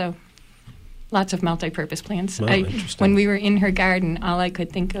that, so lots of multi-purpose plants. Wow, interesting. When we were in her garden, all I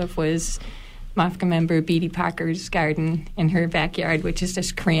could think of was MOFGA member Beatty Parker's garden in her backyard, which is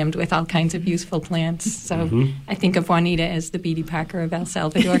just crammed with all kinds of useful plants. So I think of Juanita as the Beatty Parker of El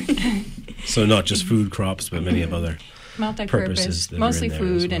Salvador. So not just food crops, but many of other multi-purpose, mostly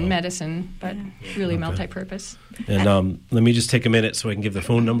food well. And medicine, but really multi-purpose. And let me just take a minute so I can give the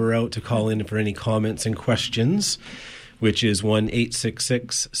phone number out to call in for any comments and questions, which is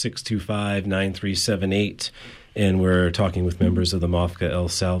 1-866-625-9378. And we're talking with members of the MOFGA El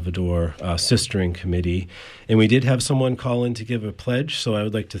Salvador Sistering Committee. And we did have someone call in to give a pledge, so I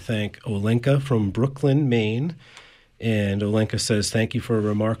would like to thank Olenka from Brooklyn, Maine. And Olenka says, thank you for a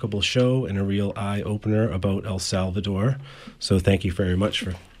remarkable show and a real eye-opener about El Salvador. So thank you very much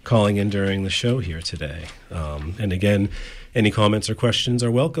for calling in during the show here today. And again, any comments or questions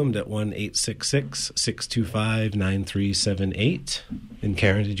are welcomed at 1-866-625-9378. And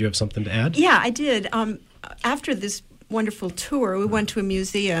Karen, did you have something to add? Yeah, I did. After this wonderful tour, we went to a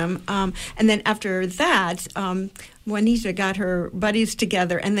museum, and then after that, Juanita got her buddies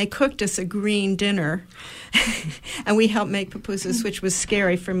together, and they cooked us a green dinner, and we helped make pupusas, which was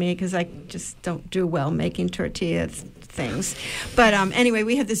scary for me because I just don't do well making tortilla things. But anyway,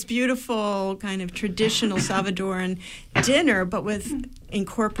 we had this beautiful kind of traditional Salvadoran dinner, but with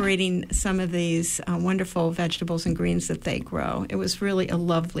incorporating some of these wonderful vegetables and greens that they grow. It was really a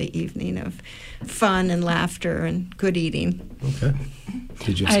lovely evening of fun and laughter and good eating. Okay.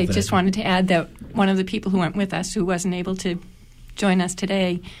 I just wanted to add that one of the people who went with us who wasn't able to join us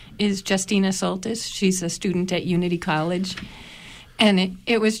today is Justina Soltis. She's a student at Unity College. And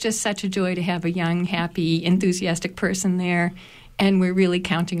it was just such a joy to have a young, happy, enthusiastic person there. And we're really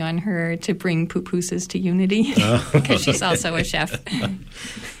counting on her to bring pupusas to Unity because she's also a chef.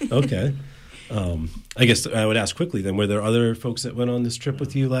 Okay. I guess I would ask quickly then, were there other folks that went on this trip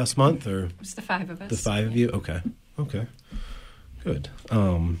with you last month? Or it was the five of us. The five of you? Okay. Good.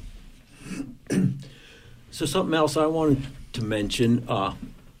 So something else I wanted to mention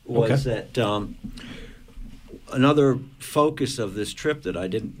was that another focus of this trip that I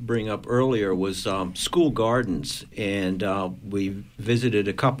didn't bring up earlier was school gardens. And we visited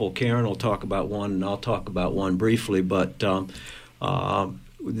a couple. Karen will talk about one, and I'll talk about one briefly. But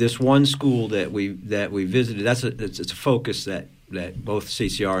this one school that we visited, it's a focus that both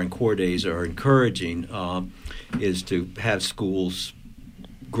CCR and Core Days are encouraging, is to have schools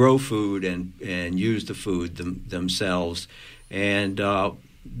grow food and use the food themselves. And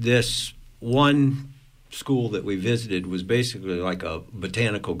this one school that we visited was basically like a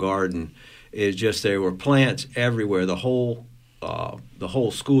botanical garden. It's just there were plants everywhere. The whole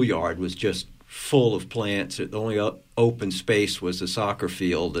schoolyard was just full of plants. The only open space was the soccer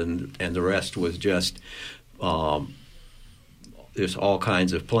field, and the rest was just there's all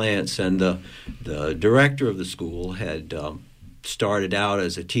kinds of plants. And the director of the school had started out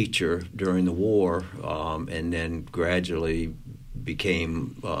as a teacher during the war, and then gradually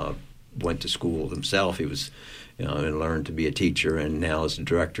went to school himself. He was, and learned to be a teacher, and now is the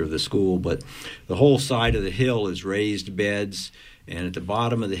director of the school. But the whole side of the hill is raised beds, and at the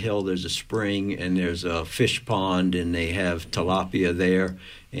bottom of the hill there's a spring, and there's a fish pond, and they have tilapia there.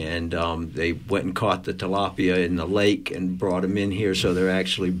 And they went and caught the tilapia in the lake and brought them in here, so they're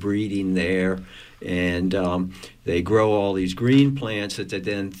actually breeding there. And they grow all these green plants that they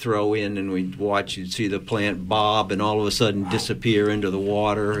then throw in, and you'd see the plant bob and all of a sudden disappear into the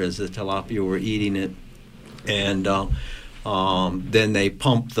water as the tilapia were eating it. And then they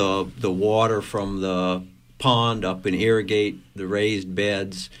pump the water from the pond up and irrigate the raised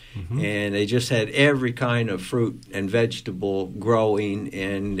beds. Mm-hmm. And they just had every kind of fruit and vegetable growing,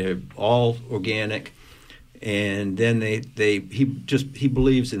 and they're all organic. And then he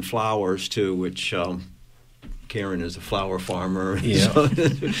believes in flowers too, which Karen is a flower farmer, so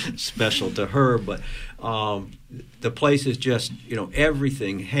special to her. But the place is just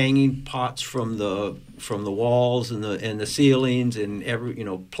everything, hanging pots from the walls and the ceilings,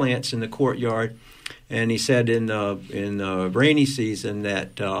 and plants in the courtyard. And he said in the rainy season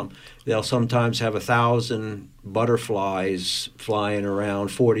that they'll sometimes have 1,000 butterflies flying around,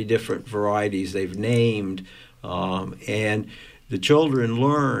 40 different varieties they've named, and the children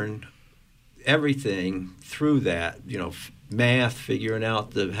learn everything through that. Math, figuring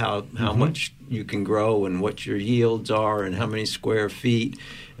out how mm-hmm. much you can grow and what your yields are and how many square feet.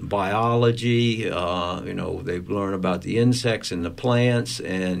 Biology, they learn about the insects and the plants,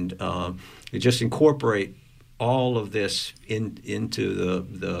 and they just incorporate all of this into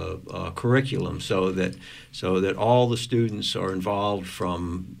the curriculum, so that all the students are involved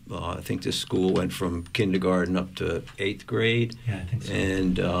from. I think this school went from kindergarten up to 8th grade. Yeah, I think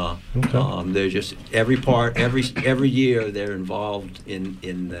so. And they're just every year they're involved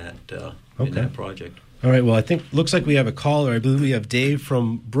in that project. All right. Well, looks like we have a caller. I believe we have Dave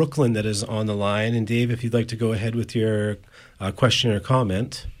from Brooklyn that is on the line. And Dave, if you'd like to go ahead with your question or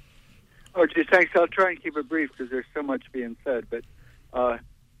comment. Oh, gee, thanks. I'll try and keep it brief because there's so much being said. But I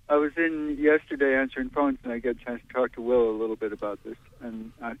was in yesterday answering phones, and I got a chance to talk to Will a little bit about this.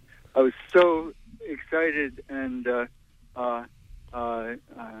 And I was so excited and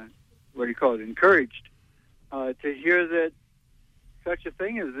encouraged to hear that such a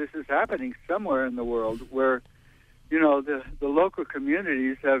thing as this is happening somewhere in the world, where the local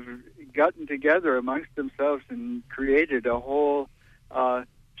communities have gotten together amongst themselves and created a whole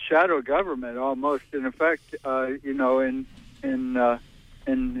shadow government, almost in effect, in a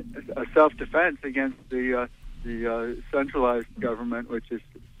self-defense against the centralized government, which is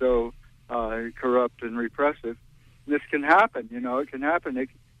so corrupt and repressive. And this can happen. It can happen.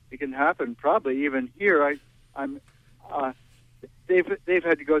 It can happen probably even here. They've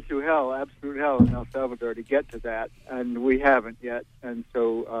had to go through hell, absolute hell, in El Salvador to get to that, and we haven't yet. And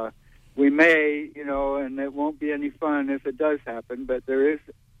so we may, and it won't be any fun if it does happen, but there is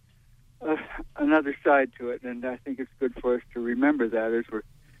another side to it, and I think it's good for us to remember that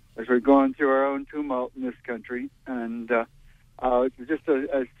as we're going through our own tumult in this country. And just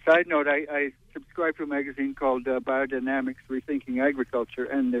a side note, I subscribe to a magazine called Biodynamics: Rethinking Agriculture,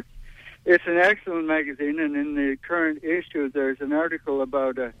 and it's an excellent magazine, and in the current issue, there's an article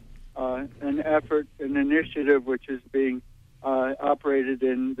about an effort, an initiative which is being operated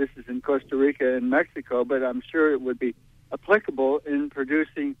this is in Costa Rica and Mexico, but I'm sure it would be applicable in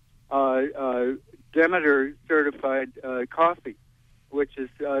producing Demeter-certified coffee, which is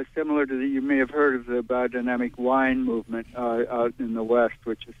similar to you may have heard of the biodynamic wine movement out in the West,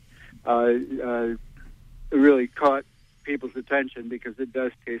 which is really caught people's attention because it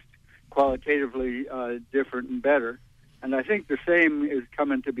does taste qualitatively different and better. And I think the same is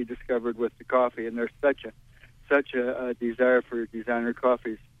coming to be discovered with the coffee, and there's such a desire for designer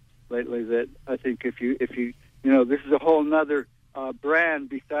coffees lately that I think if you this is a whole nother brand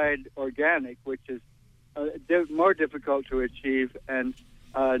beside organic, which is more difficult to achieve and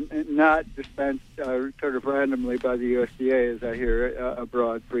not dispensed sort of randomly by the USDA, as I hear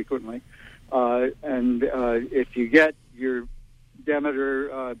abroad frequently. And if you get your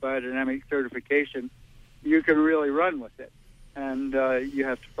Demeter biodynamic certification, you can really run with it. And you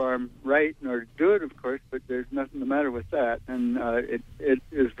have to farm right in order to do it, of course, but there's nothing the matter with that. And it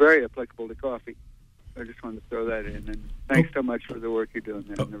is very applicable to coffee. I just wanted to throw that in. And thanks so much for the work you're doing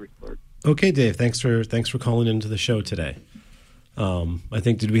there in the report. Okay, Dave, thanks for calling into the show today. I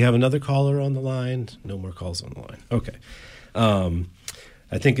think, did we have another caller on the line? No more calls on the line. Okay.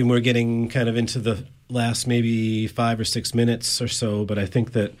 I think we're getting kind of into the last maybe 5 or 6 minutes or so, but I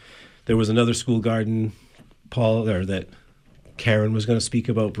think that there was another school garden, Paul, or that Karen was going to speak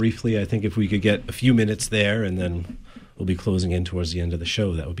about briefly. I think if we could get a few minutes there, and then we'll be closing in towards the end of the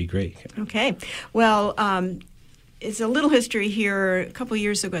show, that would be great. Okay. Well, it's a little history here. A couple of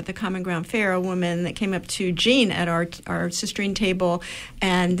years ago at the Common Ground Fair, a woman that came up to Jean at our Sistrine table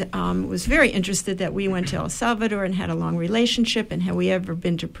and was very interested that we went to El Salvador and had a long relationship, and had we ever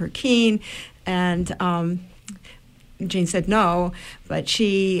been to Perkin? And Jean said no, but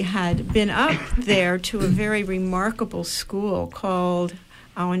she had been up there to a very remarkable school called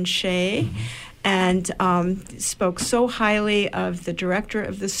Owen Shea, and spoke so highly of the director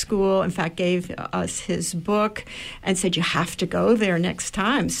of the school, in fact gave us his book and said, you have to go there next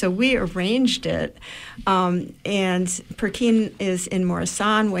time. So we arranged it. And Perkin is in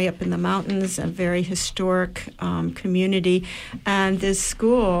Morissan, way up in the mountains, a very historic community. And this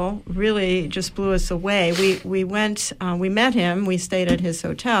school really just blew us away. We went, we met him, we stayed at his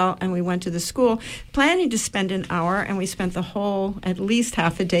hotel, and we went to the school, planning to spend an hour, and we spent the whole, at least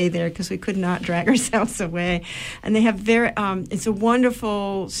half a day there, because we could not drag ourselves away. And they have very, it's a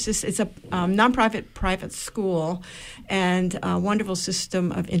wonderful, it's a nonprofit private school, and a wonderful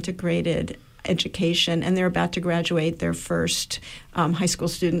system of integrated education, and they're about to graduate their first high school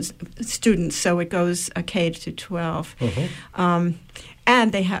students. So it goes K to 12. Uh-huh.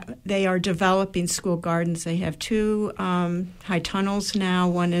 And they are developing school gardens. They have 2 high tunnels now.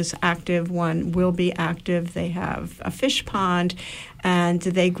 One is active, one will be active. They have a fish pond, and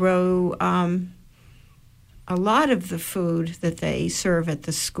they grow a lot of the food that they serve at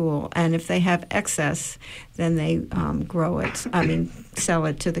the school. And if they have excess, then they grow it. Sell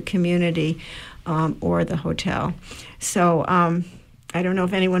it to the community or the hotel. So I don't know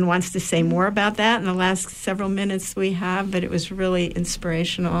if anyone wants to say more about that in the last several minutes we have, but it was really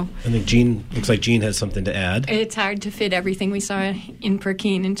inspirational. I think Jean, looks like Jean has something to add. It's hard to fit everything we saw in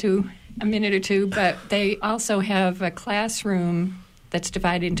Perkin into a minute or two, but they also have a classroom that's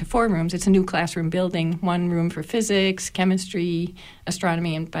divided into 4 rooms. It's a new classroom building, 1 room for physics, chemistry,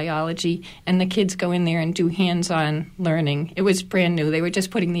 astronomy, and biology, and the kids go in there and do hands-on learning. It was brand new. They were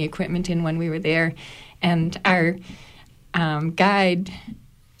just putting the equipment in when we were there, and our guide,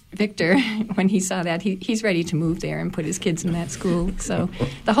 Victor, when he saw that, he's ready to move there and put his kids in that school. So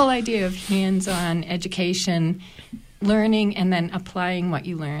the whole idea of hands-on education, learning, and then applying what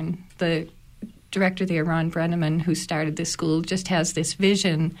you learn. The director there, Ron Brenneman, who started this school, just has this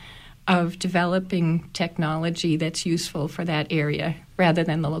vision of developing technology that's useful for that area rather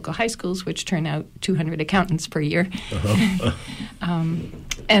than the local high schools, which turn out 200 accountants per year. Uh-huh.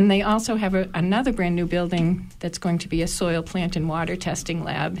 And they also have another brand new building that's going to be a soil, plant, and water testing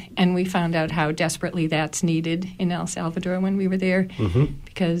lab. And we found out how desperately that's needed in El Salvador when we were there,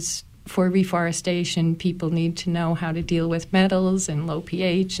 because for reforestation, people need to know how to deal with metals and low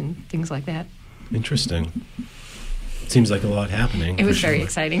pH and things like that. Interesting. Seems like a lot happening. It was very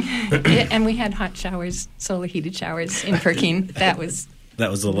exciting. And we had hot showers, solar heated showers in Perkin. That was the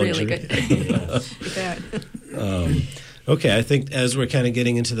luxury. Really good. Okay, I think as we're kind of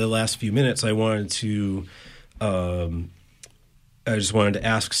getting into the last few minutes, I just wanted to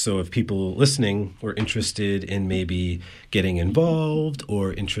ask, so if people listening were interested in maybe getting involved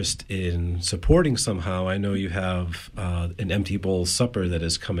or interested in supporting somehow, I know you have an Empty Bowl Supper that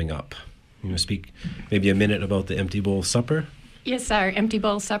is coming up. You want to speak maybe a minute about the Empty Bowl Supper? Yes, our Empty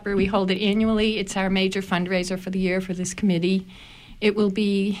Bowl Supper, we hold it annually. It's our major fundraiser for the year for this committee. It will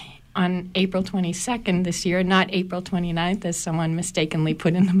be on April 22nd this year, not April 29th, as someone mistakenly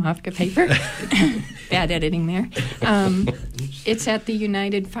put in the Mafka paper. Bad editing there. It's at the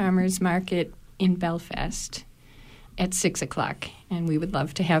United Farmers Market in Belfast at 6 o'clock, and we would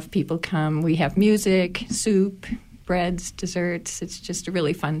love to have people come. We have music, soup, breads, desserts. It's just a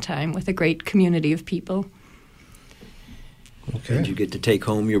really fun time with a great community of people. Okay. And you get to take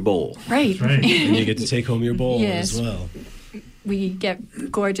home your bowl. Right. And you get to take home your bowl yes. as well. We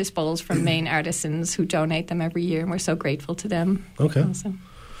get gorgeous bowls from Maine artisans who donate them every year, and we're so grateful to them. Okay. Also.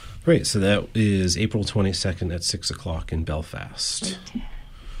 Great. So that is April 22nd at 6 o'clock in Belfast. Right.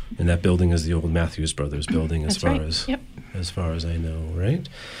 And that building is the old Matthews Brothers building, as That's far right. as Yep. as far as I know, right?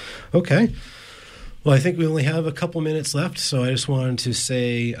 Okay. Well, I think we only have a couple minutes left, so I just wanted to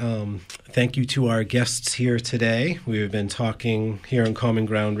say thank you to our guests here today. We have been talking here on Common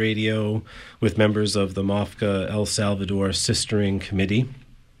Ground Radio with members of the MOFGA El Salvador Sistering Committee.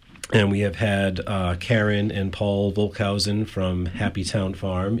 And we have had Karen and Paul Volkhausen from Happy Town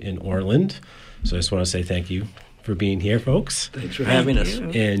Farm in Orland. So I just want to say thank you for being here, folks. Thanks for having us.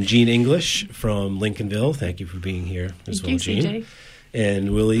 And Gene English from Lincolnville. Thank you for being here as well, Gene. CJ.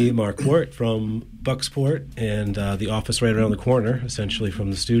 And Willie Marquardt from Bucksport, and the office right around the corner, essentially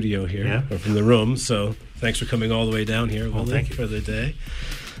from the studio here, or from the room. So thanks for coming all the way down here, Willie, thank you for the day.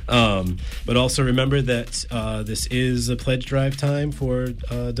 But also remember that this is a pledge drive time for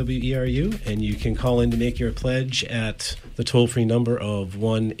WERU, and you can call in to make your pledge at the toll-free number of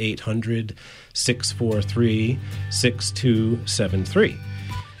 1-800-643-6273.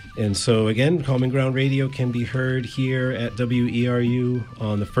 And so, again, Common Ground Radio can be heard here at WERU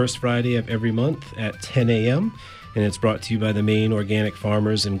on the first Friday of every month at 10 a.m., and it's brought to you by the Maine Organic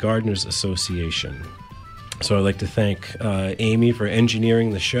Farmers and Gardeners Association. So I'd like to thank Amy for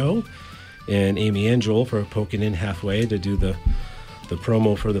engineering the show, and Amy and Joel for poking in halfway to do the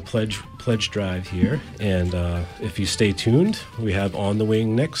promo for the pledge drive here. And if you stay tuned, we have On the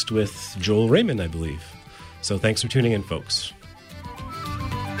Wing next with Joel Raymond, I believe. So thanks for tuning in, folks.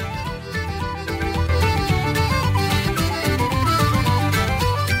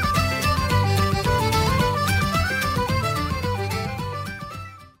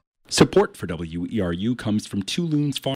 Support for WERU comes from Two Loons Farm.